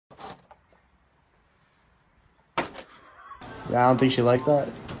Yeah, I don't think she likes that.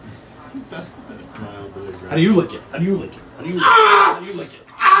 How do you lick it? How do you lick it? How do you lick it? How do you lick it?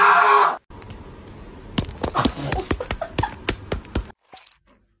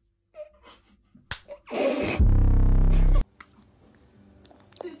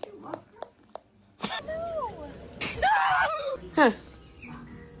 Huh.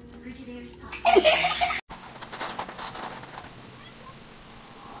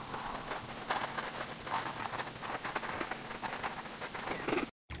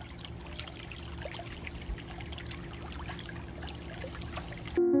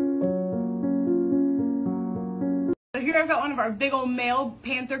 Here I've got one of our big old male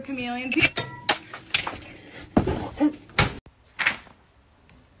panther chameleons.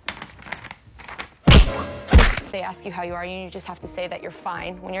 They ask you how you are, and you just have to say that you're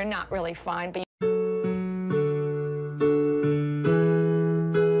fine when you're not really fine, but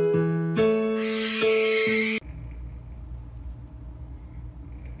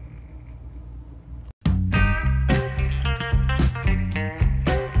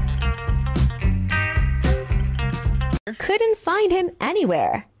couldn't find him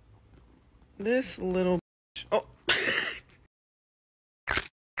anywhere. This little oh.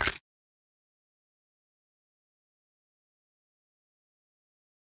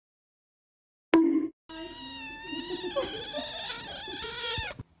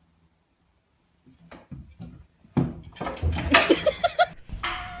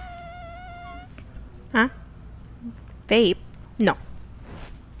 Huh? Vape? No.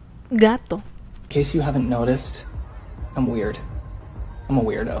 Gato. In case you haven't noticed, I'm weird. I'm a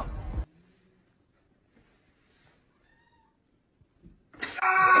weirdo.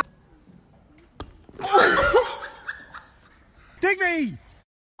 Dig me!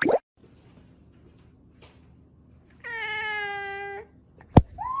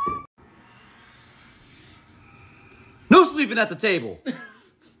 No sleeping at the table!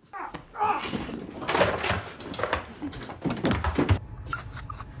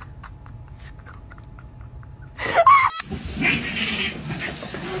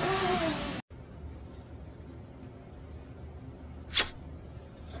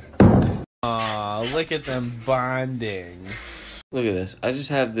 Aw, look at them bonding. Look at this. I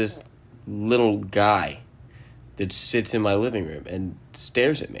just have this little guy that sits in my living room and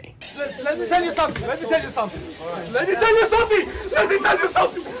stares at me. Let me tell you something. Let me tell you something. Let me tell you something. Let me tell you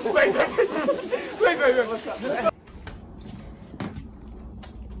something. Wait. What's up?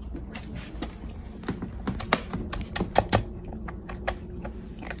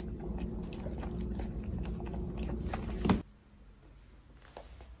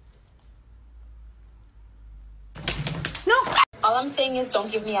 All I'm saying is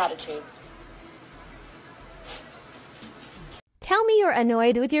don't give me attitude. Tell me you're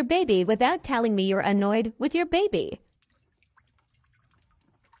annoyed with your baby without telling me you're annoyed with your baby.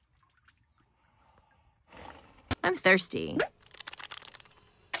 I'm thirsty.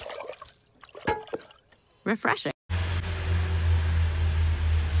 Refreshing.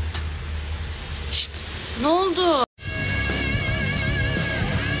 Ne oldu?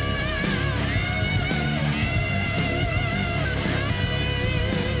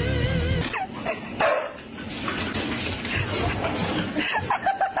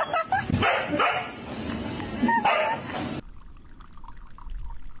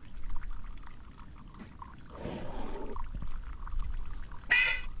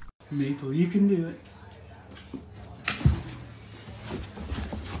 Maple, you can do it.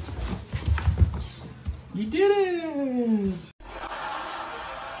 You did it!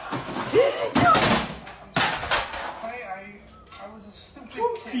 I was a stupid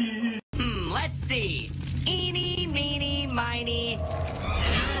kid. Let's see. Eeny, meeny, miny.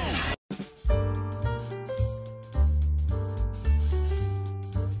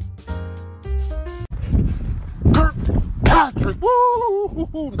 Patrick,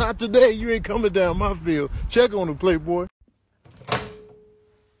 woo! Not today. You ain't coming down my field. Check on the Playboy.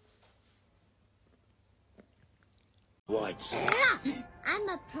 What? I'm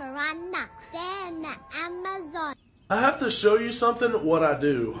a piranha. Then Amazon. I have to show you something what I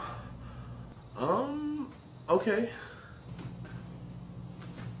do. Okay.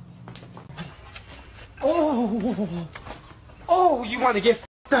 Oh, you want to get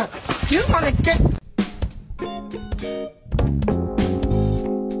f***ed up. You want to get...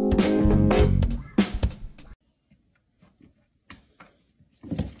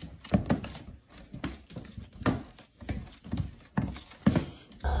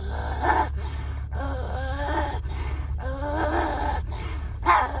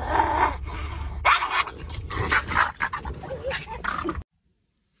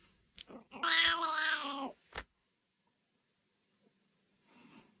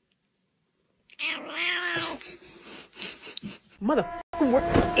 Motherfucker, where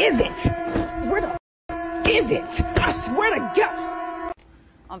is it? Where the is it? I swear to God.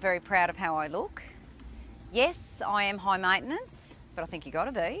 I'm very proud of how I look. Yes, I am high maintenance, but I think you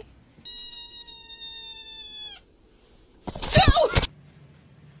gotta be.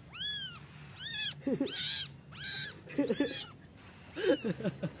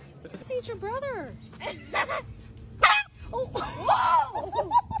 See, it's your brother. Oh, whoa!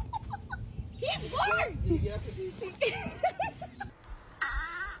 He's hard.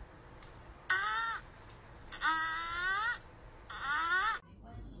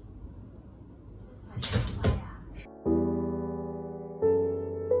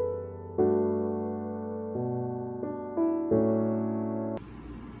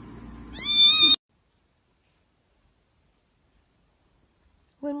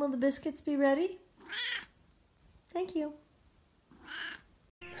 When will the biscuits be ready? Thank you.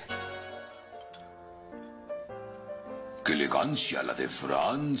 ¡Qué elegancia la de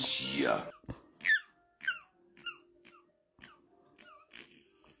Francia!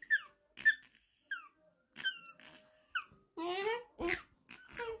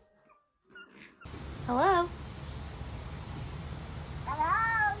 Hello?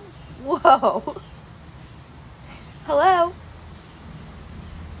 Whoa. Hello?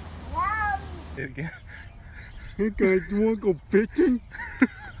 Again. Hey guys, you wanna go fishing?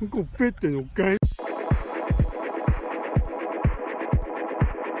 We'll go fishing, okay?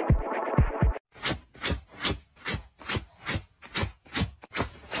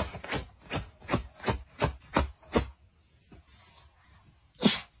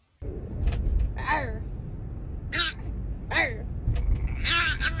 Arr. Arr.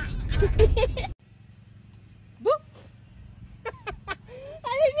 Boop.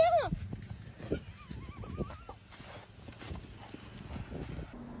 I didn't know.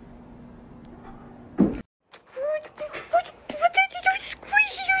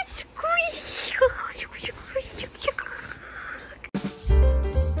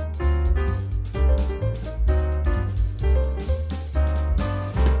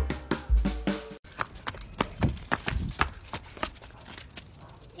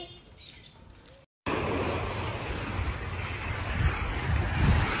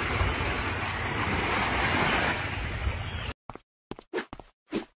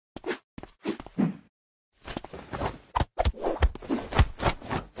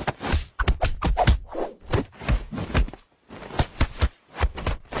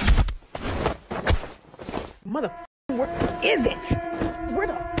 Motherfucker, where is it? Where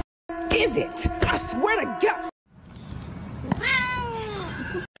the is it? I swear to God.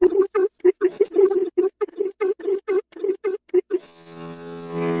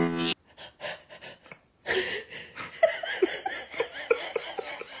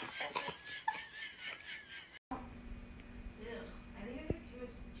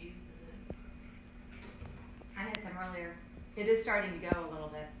 I had some earlier. It is starting to go a little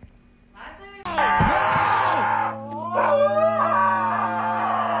bit. Last time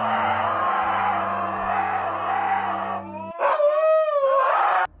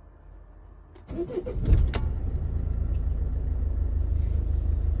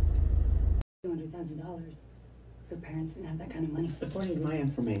 $200,000. Her parents didn't have that kind of money. According to my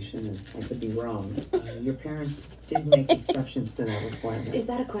information, and I could be wrong, your parents did make exceptions to that requirement. Is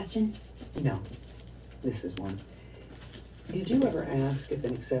that a question? No. This is one. Did you ever ask if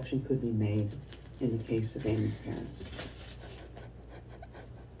an exception could be made in the case of Amy's parents?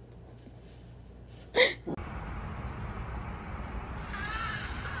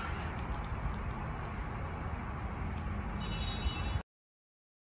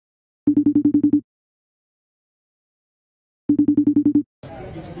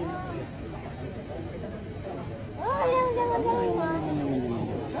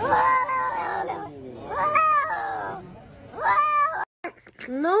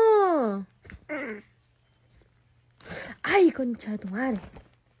 No. Ay, concha de tu madre.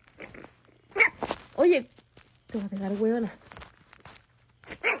 Oye, te voy a pegar, huevona.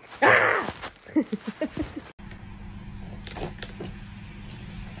 ¡Ah!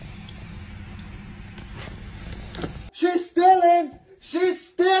 She's stealing! She's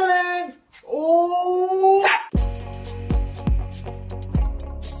stealing! Oh!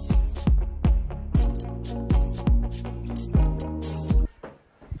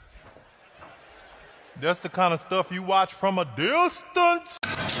 That's the kind of stuff you watch from a distance.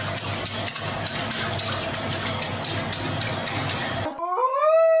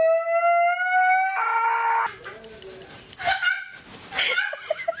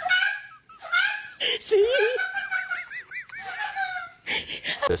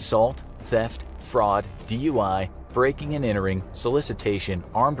 Assault, theft, fraud, DUI, breaking and entering, solicitation,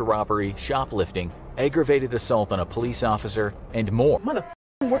 armed robbery, shoplifting, aggravated assault on a police officer, and more. Motherfucker,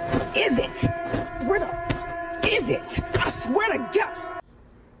 where is it? Where the is it? I swear to God.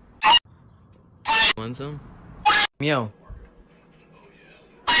 Want some? Yo,